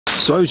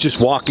So I was just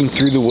walking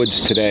through the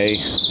woods today,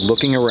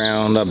 looking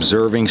around,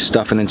 observing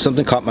stuff, and then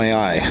something caught my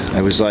eye.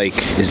 I was like,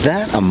 is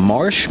that a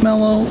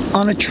marshmallow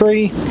on a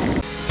tree?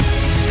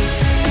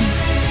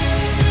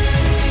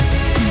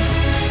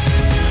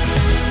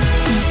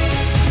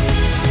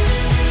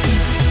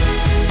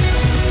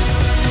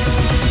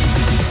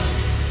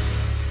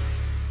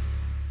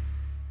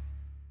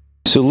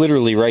 So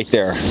literally right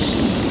there.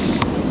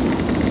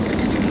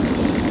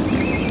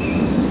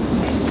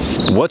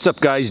 What's up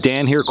guys,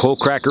 Dan here,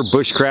 Coalcracker,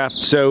 Bushcraft.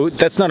 So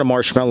that's not a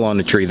marshmallow on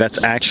the tree,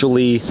 that's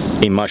actually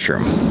a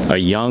mushroom, a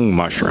young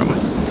mushroom,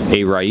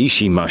 a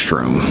Reishi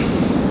mushroom.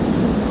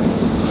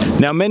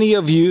 Now many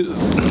of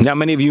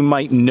you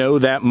might know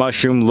that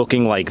mushroom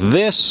looking like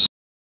this,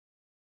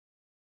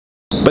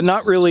 but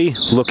not really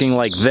looking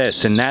like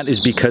this, and that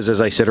is because,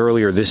 as I said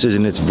earlier, this is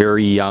in its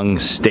very young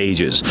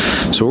stages.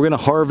 So we're going to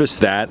harvest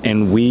that,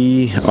 and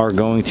we are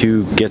going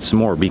to get some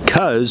more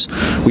because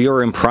we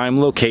are in prime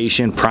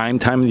location, prime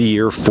time of the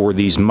year for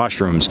these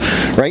mushrooms.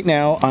 Right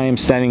now I am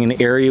standing in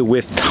an area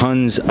with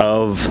tons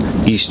of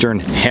eastern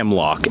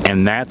hemlock,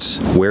 and that's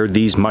where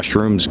these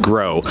mushrooms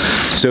grow.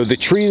 So the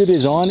tree that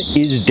is on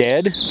is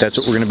dead. That's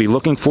what we're going to be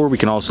looking for. We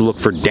can also look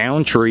for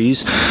down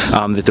trees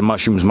that the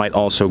mushrooms might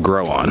also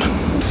grow on.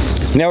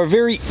 Now, a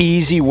very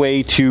easy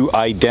way to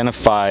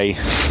identify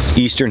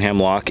eastern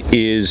hemlock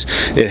is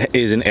it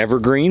is an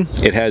evergreen.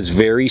 It has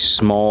very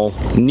small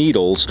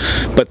needles,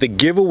 but the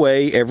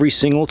giveaway every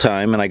single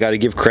time, and I got to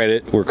give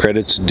credit where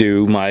credit's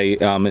due, my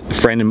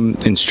friend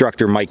and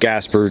instructor Mike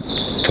Gasper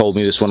told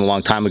me this one a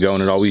long time ago,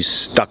 and it always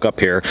stuck up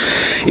here,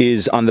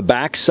 is on the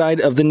back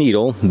side of the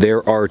needle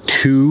there are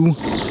two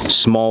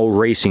small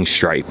racing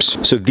stripes.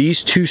 So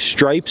these two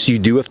stripes, you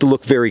do have to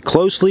look very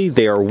closely.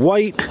 They are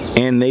white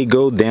and they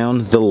go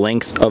down the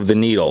length of the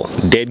needle.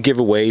 Dead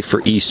giveaway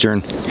for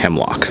eastern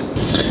hemlock.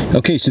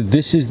 Okay, so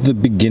this is the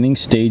beginning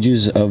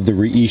stages of the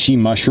Reishi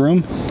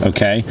mushroom.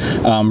 Okay,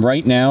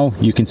 right now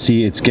you can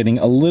see it's getting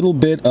a little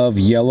bit of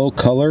yellow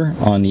color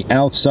on the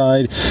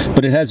outside,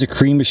 but it has a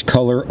creamish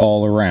color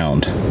all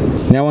around.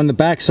 Now on the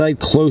back side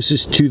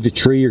closest to the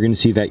tree, you're going to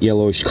see that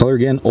yellowish color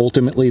again.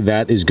 Ultimately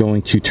that is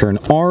going to turn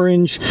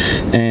orange,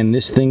 and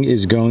this thing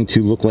is going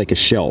to look like a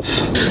shelf.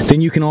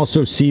 Then you can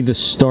also see the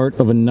start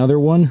of another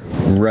one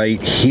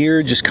right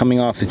here, just coming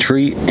off the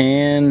tree,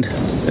 and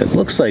it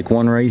looks like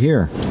one right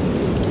here.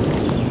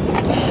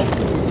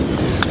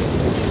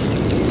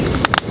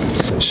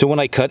 So when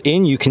I cut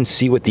in, you can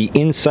see what the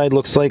inside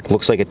looks like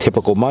a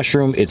typical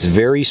mushroom. It's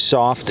very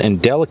soft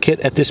and delicate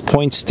at this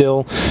point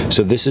still,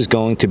 so this is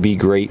going to be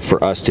great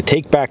for us to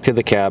take back to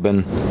the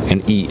cabin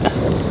and eat.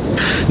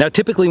 Now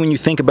typically when you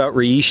think about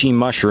Reishi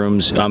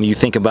mushrooms, you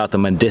think about the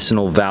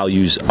medicinal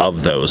values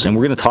of those, and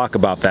we're going to talk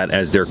about that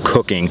as they're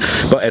cooking.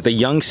 But at the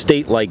young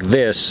state like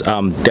this,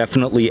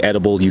 definitely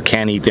edible. You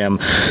can eat them.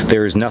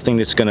 There is nothing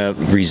that's going to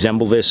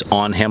resemble this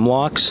on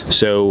hemlocks,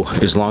 so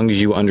as long as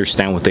you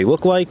understand what they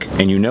look like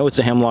and you know it's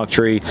a hemlock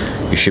tree,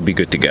 you should be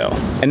good to go.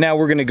 And now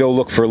we're going to go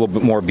look for a little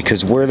bit more,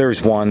 because where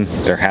there's one,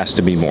 there has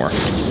to be more.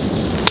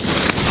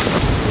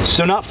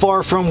 So not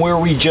far from where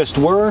we just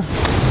were,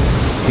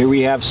 here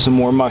we have some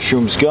more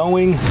mushrooms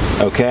going,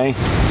 okay?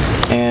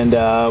 And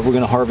we're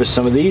gonna harvest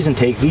some of these and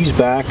take these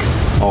back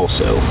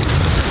also.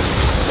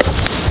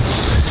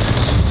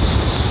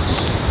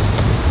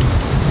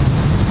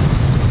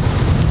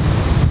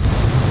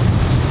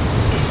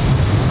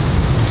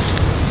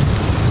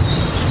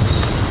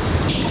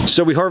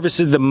 So we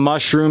harvested the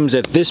mushrooms.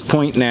 At this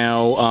point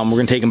now, we're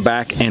going to take them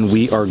back and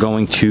we are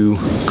going to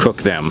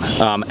cook them.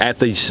 At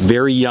this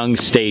very young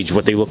stage,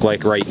 what they look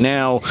like right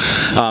now,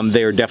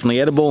 they are definitely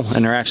edible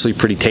and they're actually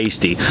pretty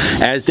tasty.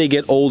 As they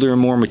get older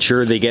and more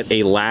mature, they get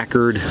a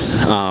lacquered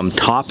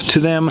top to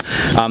them.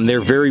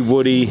 They're very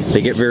woody,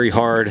 they get very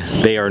hard,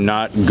 they are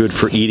not good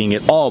for eating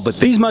at all. But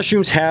these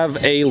mushrooms have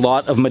a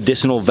lot of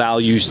medicinal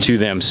values to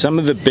them. Some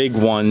of the big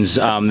ones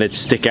that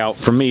stick out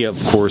for me,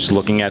 of course,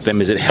 looking at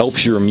them, is it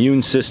helps your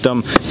immune system,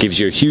 gives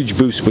you a huge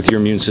boost with your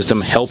immune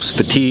system, helps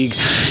fatigue,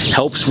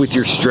 helps with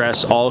your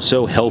stress,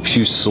 also helps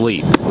you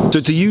sleep.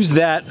 So to use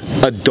that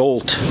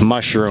adult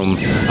mushroom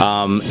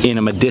in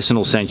a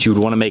medicinal sense, you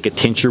would want to make a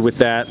tincture with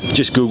that.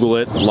 Just Google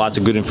it. Lots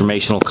of good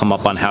information will come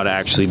up on how to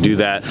actually do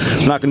that.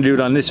 I'm not going to do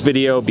it on this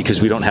video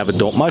because we don't have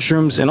adult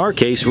mushrooms. In our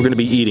case, we're going to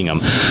be eating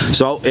them.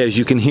 So as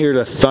you can hear,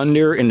 the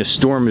thunder and the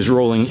storm is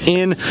rolling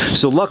in.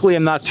 So luckily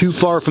I'm not too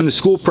far from the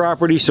school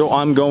property, so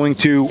I'm going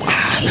to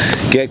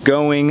get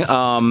going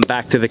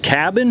back to the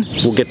cabin.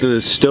 We'll get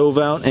the stove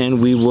out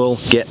and we will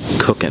get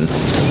cooking.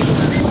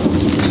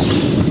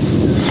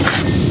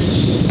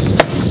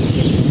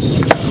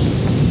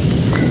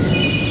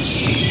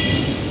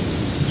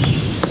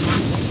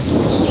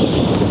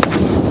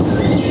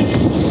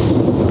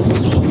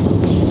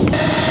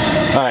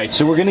 right,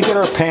 so we're gonna get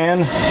our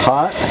pan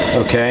hot,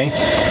 okay,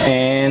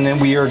 and then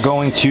we are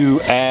going to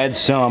add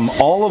some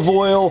olive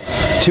oil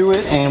to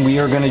it, and we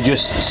are gonna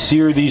just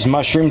sear these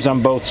mushrooms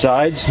on both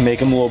sides, make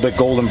them a little bit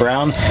golden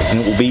brown, and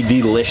it will be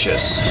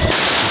delicious.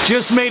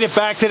 Just made it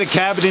back to the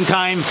cabin in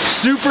time.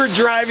 Super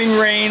driving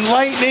rain,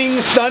 lightning,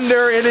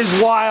 thunder, it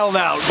is wild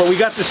out, but we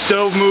got the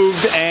stove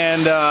moved,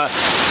 and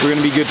we're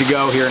gonna be good to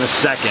go here in a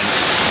second.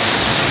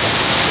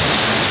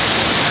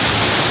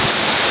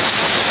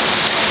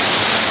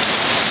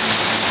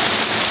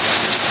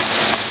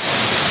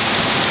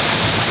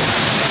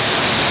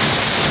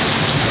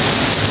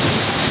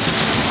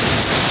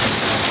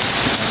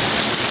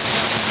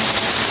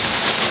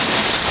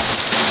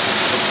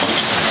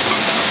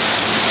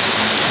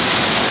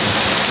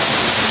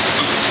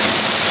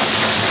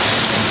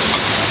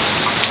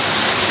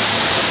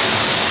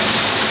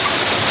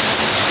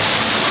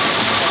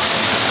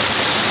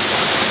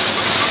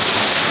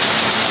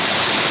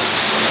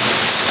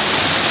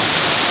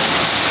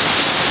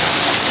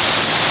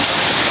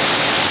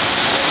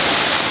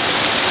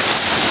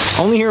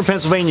 Only here in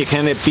Pennsylvania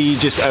can it be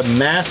just a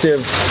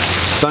massive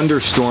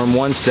thunderstorm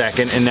 1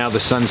 second and now the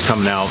sun's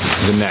coming out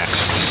the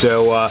next.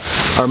 So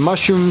our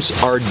mushrooms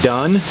are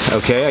done,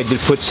 okay? I did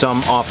put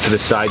some off to the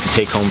side to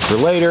take home for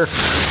later,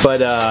 but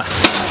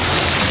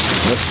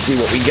let's see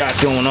what we got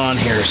going on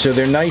here. So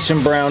they're nice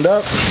and browned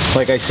up.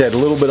 Like I said, a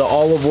little bit of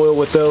olive oil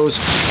with those.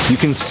 You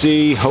can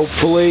see,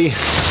 hopefully,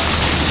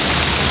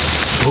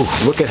 ooh,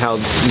 look at how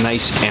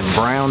nice and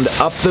browned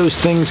up those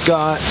things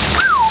got.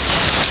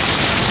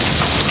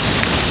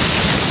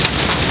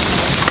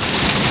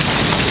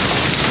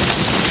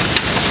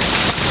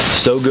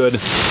 So good.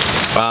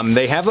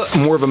 They have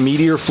more of a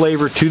meatier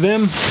flavor to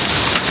them.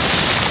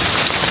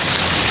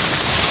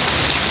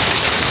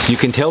 You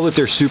can tell that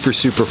they're super,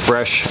 super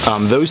fresh.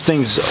 Those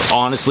things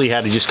honestly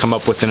had to just come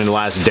up within the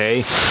last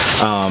day.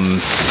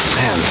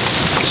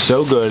 Man,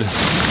 so good.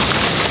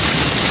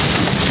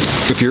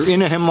 If you're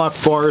in a hemlock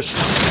forest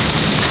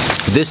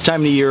this time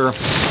of the year,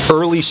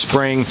 early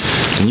spring,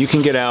 and you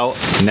can get out,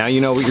 now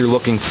you know what you're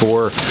looking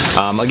for.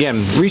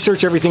 Again,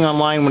 research everything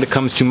online when it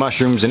comes to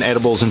mushrooms and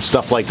edibles and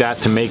stuff like that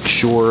to make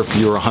sure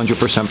you're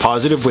 100%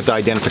 positive with the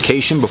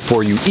identification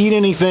before you eat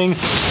anything.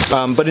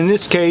 But in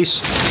this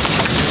case,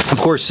 of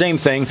course, same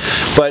thing,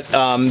 but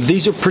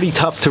these are pretty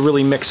tough to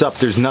really mix up.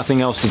 There's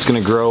nothing else that's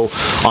going to grow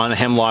on a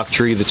hemlock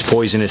tree that's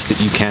poisonous that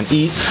you can't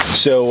eat.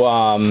 So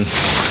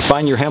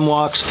find your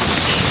hemlocks,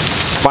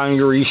 find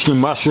your reishi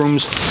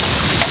mushrooms,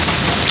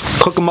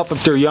 cook them up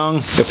if they're young.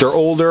 If they're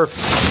older,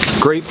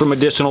 great for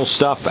medicinal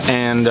stuff.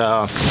 And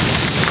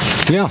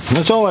yeah,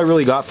 that's all I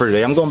really got for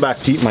today. I'm going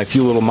back to eat my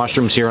few little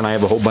mushrooms here, and I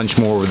have a whole bunch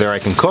more over there I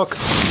can cook.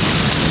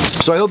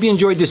 So I hope you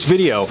enjoyed this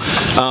video.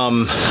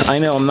 I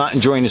know I'm not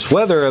enjoying this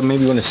weather,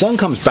 maybe when the sun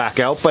comes back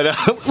out, but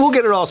we'll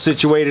get it all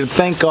situated.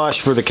 Thank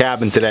gosh for the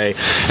cabin today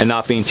and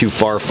not being too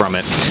far from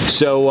it.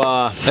 So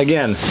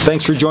again,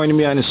 thanks for joining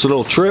me on this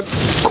little trip.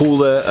 Cool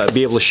to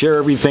be able to share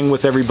everything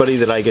with everybody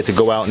that I get to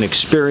go out and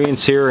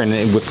experience here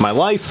and with my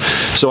life.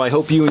 So I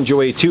hope you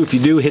enjoy it too. If you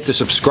do, hit the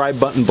subscribe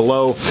button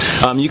below.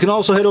 You can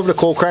also head over to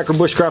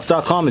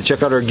Coalcracker.bushcraft.com and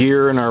check out our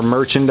gear and our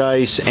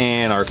merchandise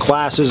and our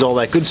classes, all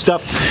that good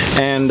stuff.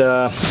 And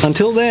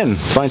until then,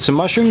 find some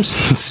mushrooms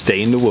and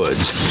stay in the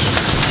woods.